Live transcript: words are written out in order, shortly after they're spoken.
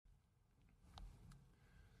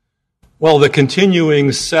Well, the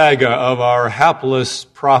continuing saga of our hapless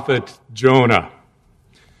prophet Jonah.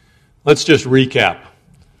 Let's just recap.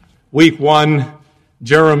 Week 1,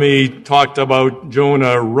 Jeremy talked about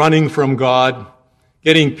Jonah running from God,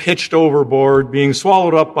 getting pitched overboard, being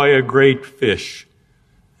swallowed up by a great fish.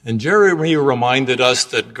 And Jeremy reminded us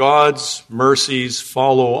that God's mercies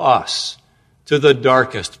follow us to the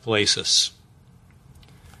darkest places.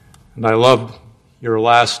 And I loved your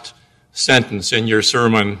last sentence in your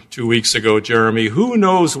sermon 2 weeks ago, Jeremy. Who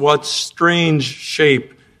knows what strange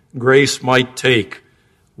shape grace might take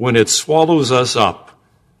when it swallows us up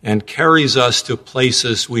and carries us to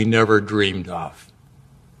places we never dreamed of.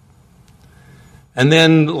 And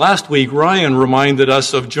then last week, Ryan reminded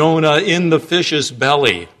us of Jonah in the fish's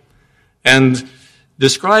belly and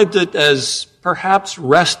described it as perhaps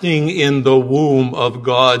resting in the womb of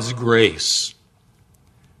God's grace.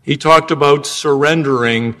 He talked about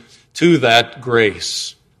surrendering to that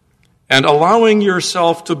grace and allowing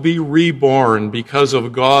yourself to be reborn because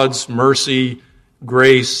of God's mercy,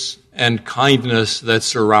 grace, and kindness that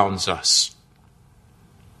surrounds us.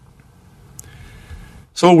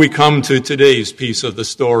 So we come to today's piece of the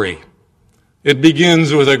story. It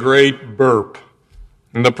begins with a great burp,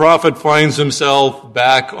 and the prophet finds himself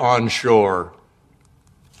back on shore.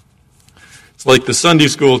 It's like the Sunday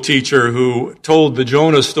school teacher who told the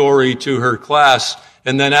Jonah story to her class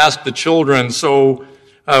and then asked the children, so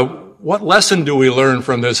what lesson do we learn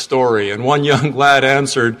from this story? And one young lad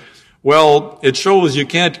answered, well, it shows you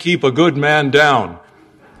can't keep a good man down.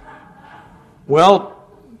 Well,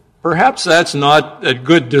 perhaps that's not a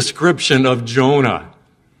good description of Jonah.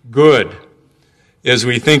 Good. As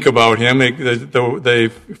we think about him,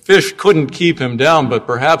 the fish couldn't keep him down, but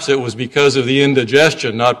perhaps it was because of the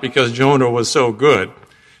indigestion, not because Jonah was so good.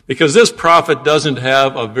 Because this prophet doesn't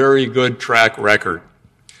have a very good track record.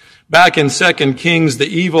 Back in 2 Kings, the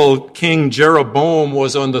evil king Jeroboam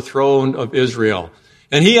was on the throne of Israel.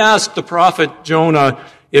 And he asked the prophet Jonah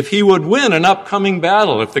if he would win an upcoming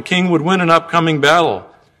battle, if the king would win an upcoming battle.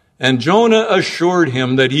 And Jonah assured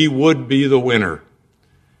him that he would be the winner.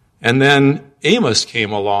 And then Amos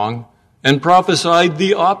came along and prophesied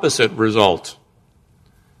the opposite result.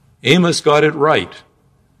 Amos got it right.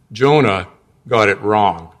 Jonah got it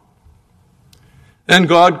wrong. Then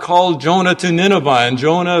God called Jonah to Nineveh, and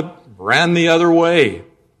Jonah ran the other way.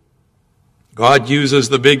 God uses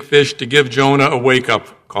the big fish to give Jonah a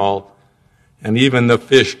wake-up call, and even the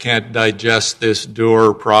fish can't digest this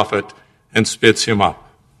dour prophet and spits him up.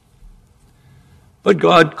 But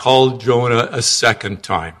God called Jonah a second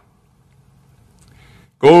time.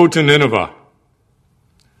 Go to Nineveh,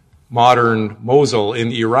 modern Mosul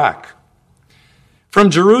in Iraq. From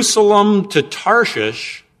Jerusalem to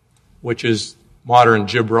Tarshish, which is modern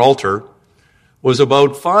Gibraltar, was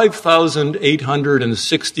about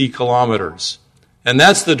 5,860 kilometers. And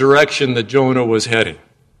that's the direction that Jonah was heading.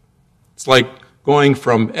 It's like going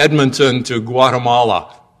from Edmonton to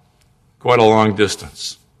Guatemala, quite a long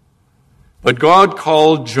distance. But God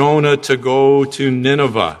called Jonah to go to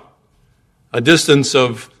Nineveh, a distance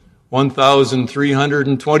of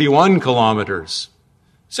 1,321 kilometers,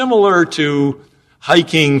 similar to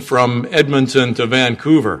hiking from Edmonton to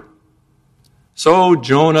Vancouver. So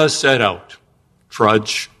Jonah set out.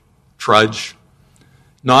 Trudge,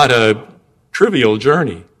 not a trivial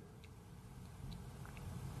journey.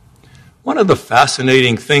 One of the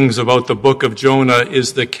fascinating things about the book of Jonah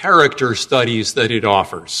is the character studies that it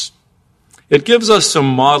offers. It gives us some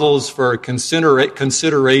models for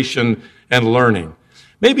consideration and learning.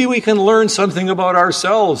 Maybe we can learn something about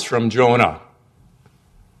ourselves from Jonah.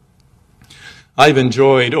 I've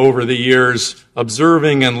enjoyed over the years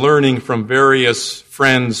observing and learning from various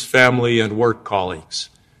friends, family, and work colleagues.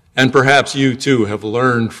 And perhaps you too have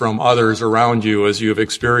learned from others around you as you've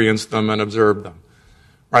experienced them and observed them.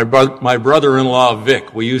 My brother-in-law,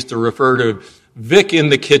 Vic, we used to refer to Vic in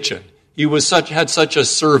the kitchen. He had such a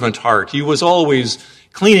servant heart. He was always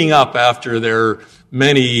cleaning up after their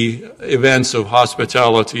many events of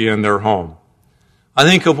hospitality in their home. I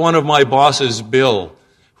think of one of my bosses, Bill,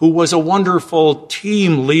 who was a wonderful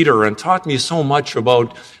team leader and taught me so much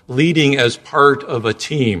about leading as part of a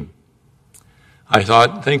team.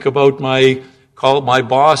 Think about my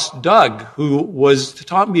boss, Doug, who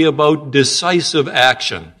taught me about decisive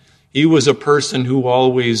action. He was a person who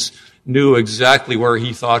always knew exactly where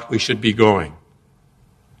he thought we should be going.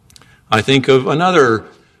 I think of another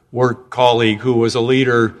work colleague who was a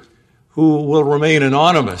leader who will remain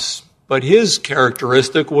anonymous, but his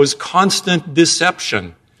characteristic was constant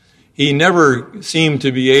deception. He never seemed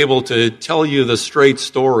to be able to tell you the straight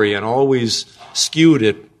story and always skewed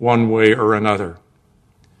it one way or another.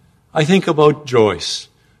 I think about Joyce,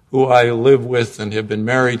 who I live with and have been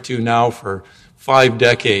married to now for 5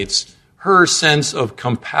 decades, her sense of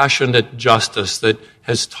compassionate justice that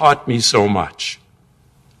has taught me so much.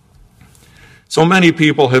 So many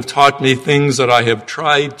people have taught me things that I have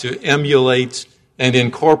tried to emulate and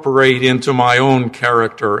incorporate into my own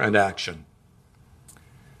character and action.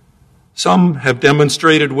 Some have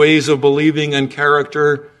demonstrated ways of believing and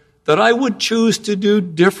character that I would choose to do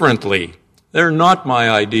differently. They're not my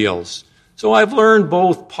ideals. So I've learned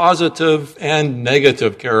both positive and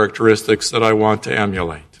negative characteristics that I want to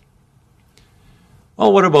emulate.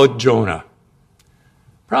 Well, what about Jonah?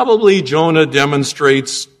 Probably Jonah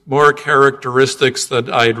demonstrates more characteristics that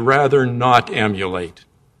I'd rather not emulate.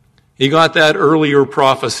 He got that earlier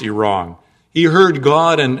prophecy wrong. He heard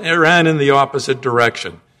God and ran in the opposite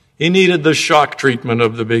direction. He needed the shock treatment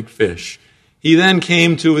of the big fish. He then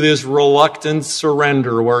came to this reluctant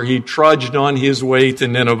surrender where he trudged on his way to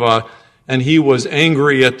Nineveh, and he was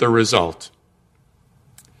angry at the result.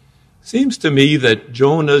 Seems to me that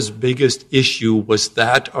Jonah's biggest issue was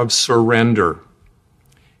that of surrender.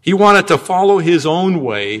 He wanted to follow his own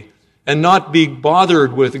way and not be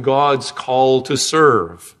bothered with God's call to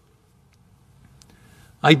serve.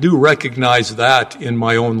 I do recognize that in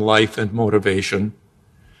my own life and motivation.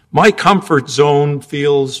 My comfort zone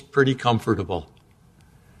feels pretty comfortable.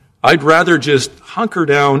 I'd rather just hunker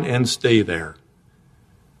down and stay there.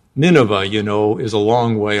 Nineveh, is a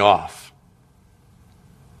long way off.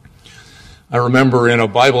 I remember in a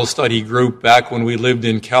Bible study group back when we lived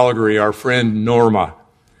in Calgary, our friend Norma,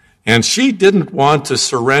 and she didn't want to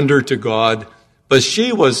surrender to God, but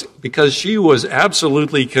because she was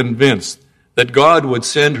absolutely convinced that God would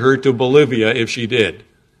send her to Bolivia if she did,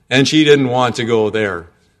 and she didn't want to go there.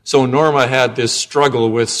 So Norma had this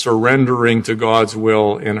struggle with surrendering to God's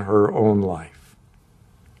will in her own life.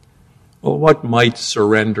 Well, what might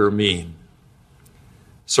surrender mean?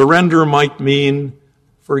 Surrender might mean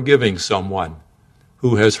forgiving someone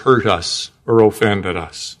who has hurt us or offended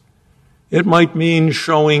us. It might mean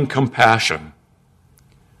showing compassion,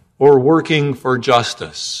 or working for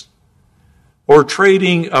justice, or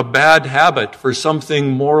trading a bad habit for something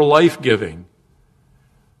more life-giving,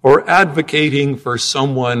 or advocating for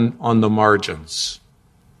someone on the margins,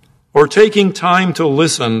 or taking time to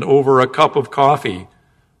listen over a cup of coffee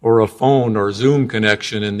or a phone or Zoom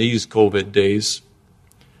connection in these COVID days,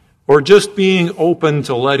 or just being open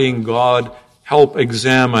to letting God help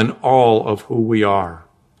examine all of who we are,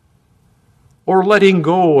 or letting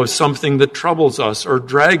go of something that troubles us or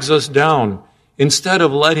drags us down instead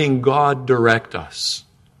of letting God direct us.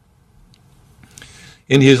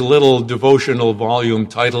 In his little devotional volume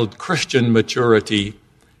titled Christian Maturity,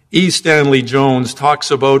 E. Stanley Jones talks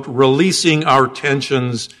about releasing our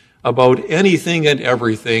tensions about anything and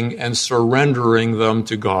everything and surrendering them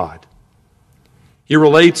to God. He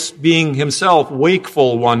relates being himself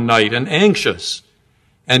wakeful one night and anxious,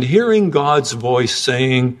 and hearing God's voice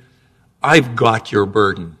saying, "I've got your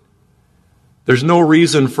burden. There's no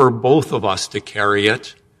reason for both of us to carry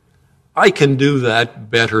it. I can do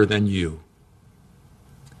that better than you.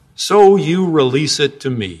 So you release it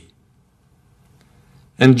to me."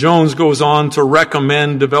 And Jones goes on to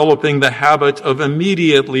recommend developing the habit of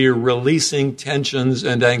immediately releasing tensions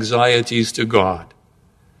and anxieties to God.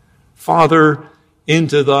 "Father,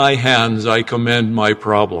 into thy hands I commend my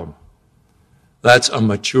problem." That's a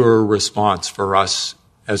mature response for us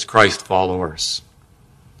as Christ followers.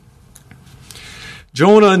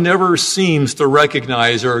 Jonah never seems to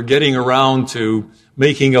recognize or getting around to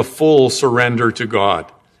making a full surrender to God,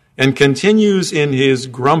 and continues in his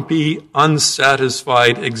grumpy,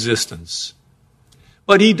 unsatisfied existence.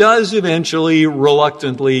 But he does eventually,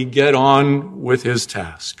 reluctantly get on with his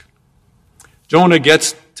task. Jonah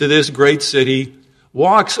gets to this great city,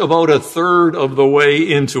 walks about a third of the way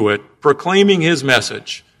into it, proclaiming his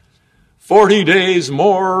message. 40 days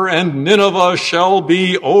more and Nineveh shall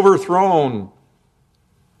be overthrown.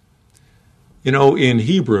 In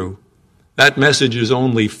Hebrew, that message is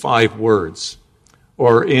only 5 words.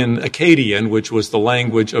 Or in Akkadian, which was the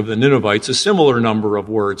language of the Ninevites, a similar number of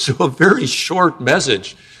words. So a very short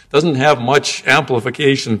message, doesn't have much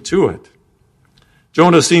amplification to it.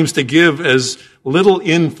 Jonah seems to give as little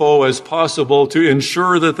info as possible to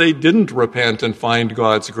ensure that they didn't repent and find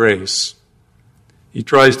God's grace. He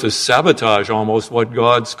tries to sabotage almost what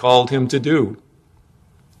God's called him to do.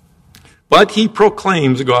 But he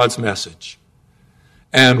proclaims God's message.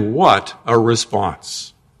 And what a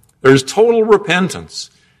response. There's total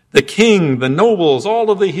repentance. The king, the nobles,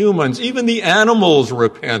 all of the humans, even the animals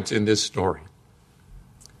repent in this story.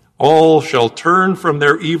 All shall turn from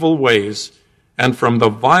their evil ways and from the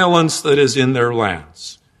violence that is in their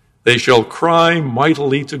lands. They shall cry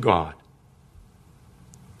mightily to God.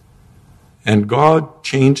 And God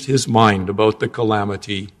changed his mind about the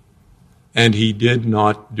calamity, and he did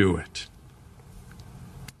not do it.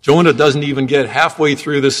 Jonah doesn't even get halfway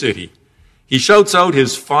through the city. He shouts out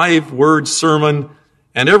his 5-word sermon,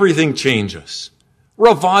 and everything changes.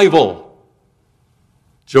 Revival!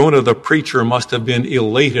 Jonah the preacher must have been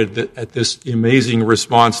elated at this amazing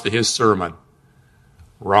response to his sermon.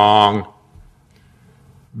 Wrong.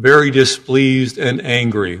 Very displeased and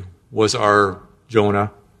angry was our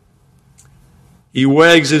Jonah. He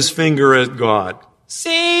wags his finger at God.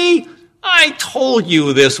 See, I told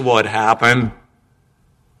you this would happen.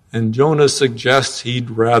 And Jonah suggests he'd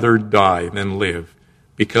rather die than live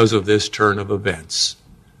because of this turn of events.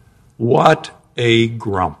 What a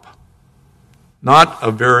grump. Not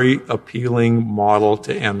a very appealing model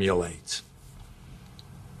to emulate.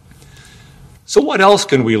 So what else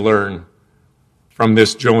can we learn from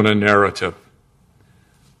this Jonah narrative?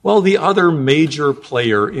 Well, the other major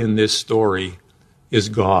player in this story is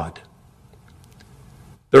God.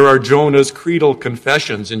 There are Jonah's creedal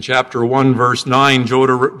confessions. In chapter 1, verse 9,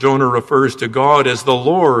 Jonah refers to God as the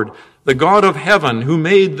Lord, the God of heaven, who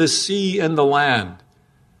made the sea and the land,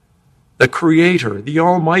 the Creator, the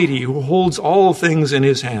Almighty, who holds all things in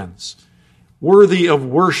his hands, worthy of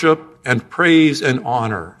worship and praise and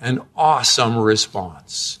honor. An awesome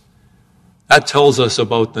response. That tells us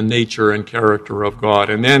about the nature and character of God.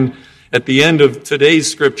 And then at the end of today's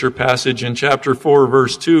scripture passage in chapter 4,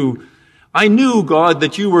 verse 2, I knew, God,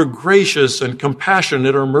 that you were gracious and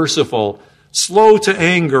compassionate or merciful, slow to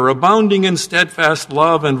anger, abounding in steadfast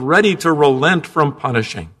love, and ready to relent from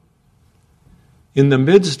punishing. In the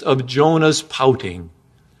midst of Jonah's pouting,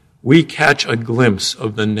 we catch a glimpse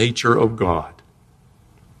of the nature of God.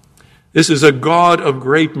 This is a God of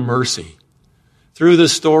great mercy. Through the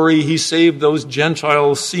story, he saved those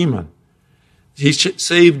Gentile seamen. He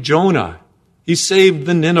saved Jonah. He saved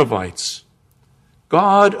the Ninevites.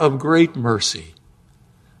 God of great mercy.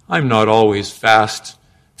 I'm not always fast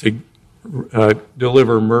to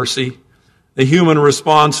deliver mercy. The human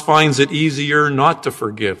response finds it easier not to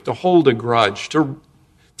forgive, to hold a grudge, to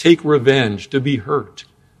take revenge, to be hurt.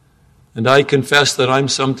 And I confess that I'm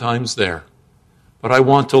sometimes there. But I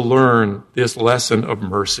want to learn this lesson of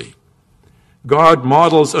mercy. God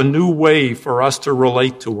models a new way for us to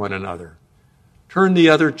relate to one another. Turn the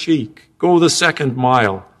other cheek. Go the second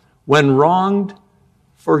mile. When wronged,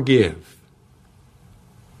 forgive.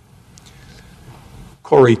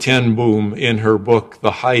 Corrie ten Boom, in her book,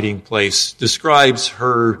 The Hiding Place, describes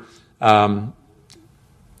her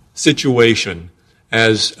situation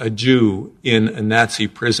as a Jew in a Nazi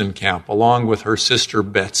prison camp, along with her sister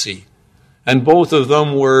Betsy. And both of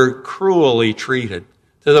them were cruelly treated,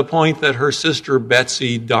 to the point that her sister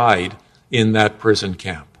Betsy died in that prison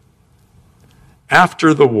camp.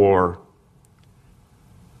 After the war,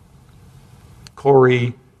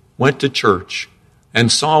 Corrie went to church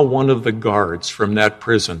and saw one of the guards from that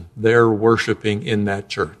prison there worshiping in that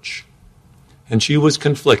church. And she was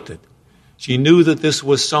conflicted. She knew that this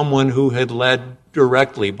was someone who had led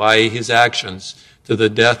directly by his actions to the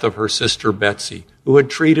death of her sister Betsy, who had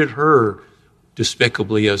treated her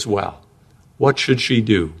despicably as well. What should she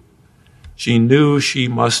do? She knew she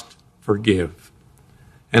must forgive.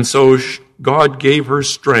 And so God gave her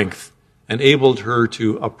strength, enabled her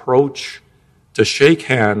to approach, to shake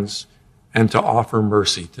hands, and to offer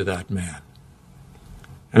mercy to that man.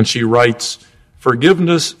 And she writes,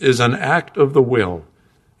 forgiveness is an act of the will,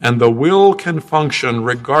 and the will can function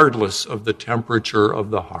regardless of the temperature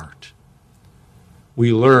of the heart.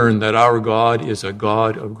 We learn that our God is a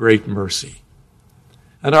God of great mercy.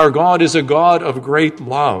 And our God is a God of great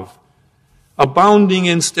love, abounding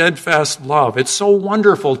in steadfast love. It's so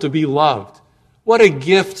wonderful to be loved. What a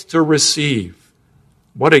gift to receive.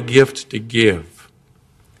 What a gift to give.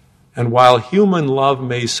 And while human love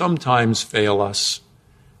may sometimes fail us,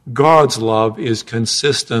 God's love is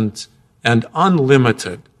consistent and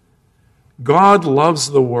unlimited. God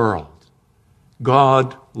loves the world.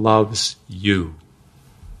 God loves you.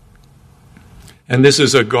 And this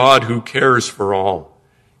is a God who cares for all.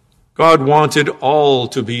 God wanted all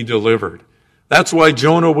to be delivered. That's why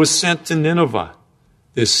Jonah was sent to Nineveh,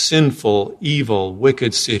 this sinful, evil,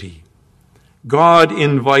 wicked city. God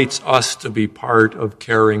invites us to be part of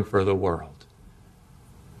caring for the world.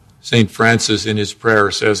 St. Francis in his prayer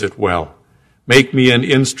says it well. Make me an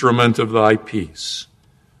instrument of thy peace.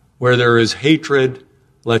 Where there is hatred,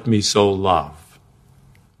 let me sow love.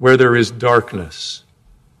 Where there is darkness,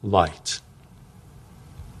 light.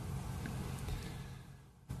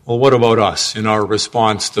 Well, what about us in our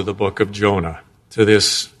response to the book of Jonah, to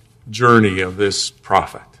this journey of this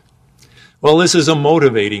prophet? Well, this is a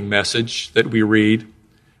motivating message that we read.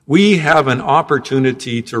 We have an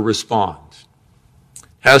opportunity to respond. It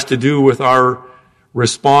has to do with our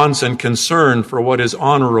response and concern for what is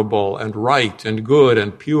honorable and right and good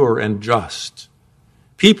and pure and just.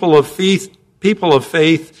 People of faith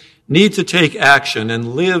need to take action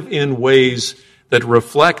and live in ways that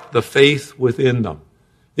reflect the faith within them.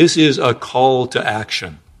 This is a call to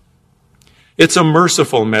action. It's a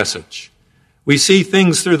merciful message. We see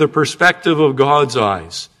things through the perspective of God's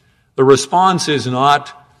eyes. The response is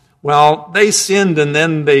not, well, they sinned and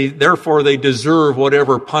then therefore they deserve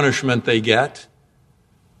whatever punishment they get.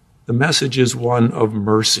 The message is one of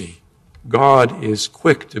mercy. God is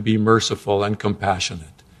quick to be merciful and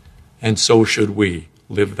compassionate, and so should we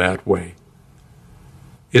live that way.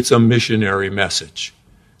 It's a missionary message.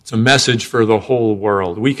 It's a message for the whole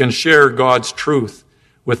world. We can share God's truth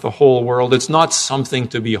with the whole world. It's not something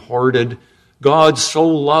to be hoarded. God so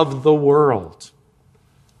loved the world.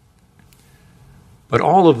 But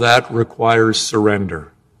all of that requires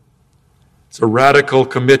surrender. It's a radical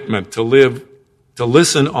commitment to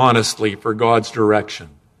listen honestly for God's direction,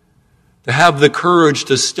 to have the courage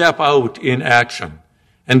to step out in action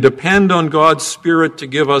and depend on God's Spirit to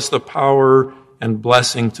give us the power and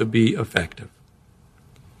blessing to be effective.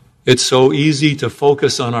 It's so easy to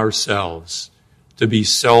focus on ourselves, to be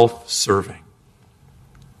self-serving.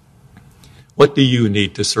 What do you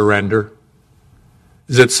need to surrender?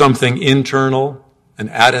 Is it something internal, an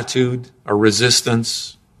attitude, a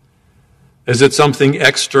resistance? Is it something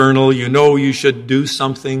external? You know you should do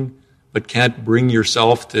something, but can't bring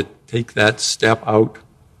yourself to take that step out?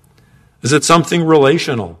 Is it something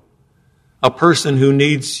relational? A person who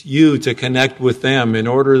needs you to connect with them in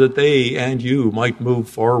order that they and you might move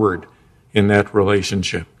forward in that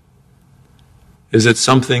relationship? Is it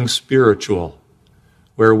something spiritual,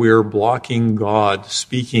 where we're blocking God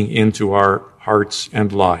speaking into our hearts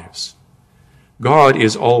and lives? God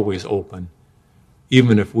is always open,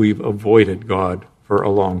 even if we've avoided God for a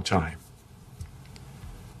long time.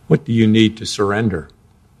 What do you need to surrender?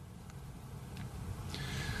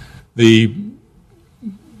 The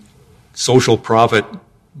social prophet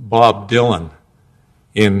Bob Dylan,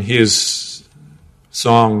 in his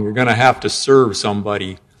song, "You're going to have to serve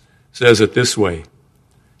somebody," says it this way: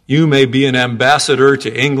 you may be an ambassador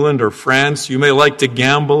to England or France. You may like to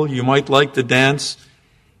gamble. You might like to dance.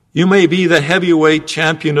 You may be the heavyweight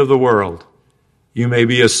champion of the world. You may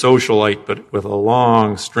be a socialite, but with a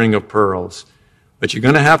long string of pearls. But you're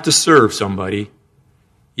going to have to serve somebody.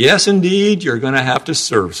 Yes, indeed, you're going to have to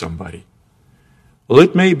serve somebody. Well,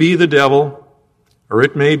 it may be the devil, or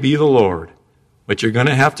it may be the Lord, but you're going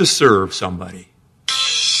to have to serve somebody.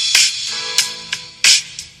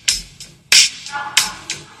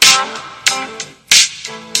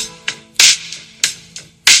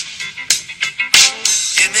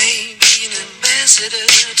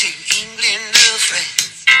 To England or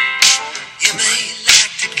France, you may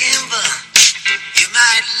like to gamble, you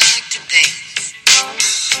might like to dance.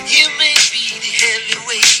 You may be the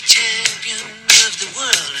heavyweight champion of the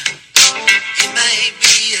world. You may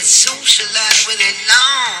be a socialite with a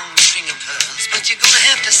long string of pearls, but you're gonna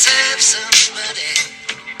have to serve somebody.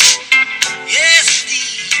 Yes,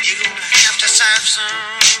 indeed, you're gonna have to serve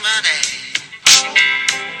somebody.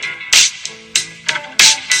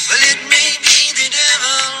 Well, it may be the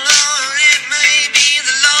devil or it may be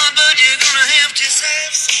the Lord, but you're gonna have to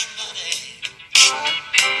serve somebody.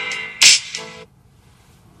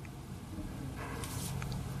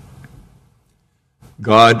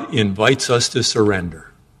 God invites us to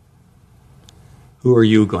surrender. Who are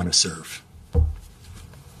you going to serve?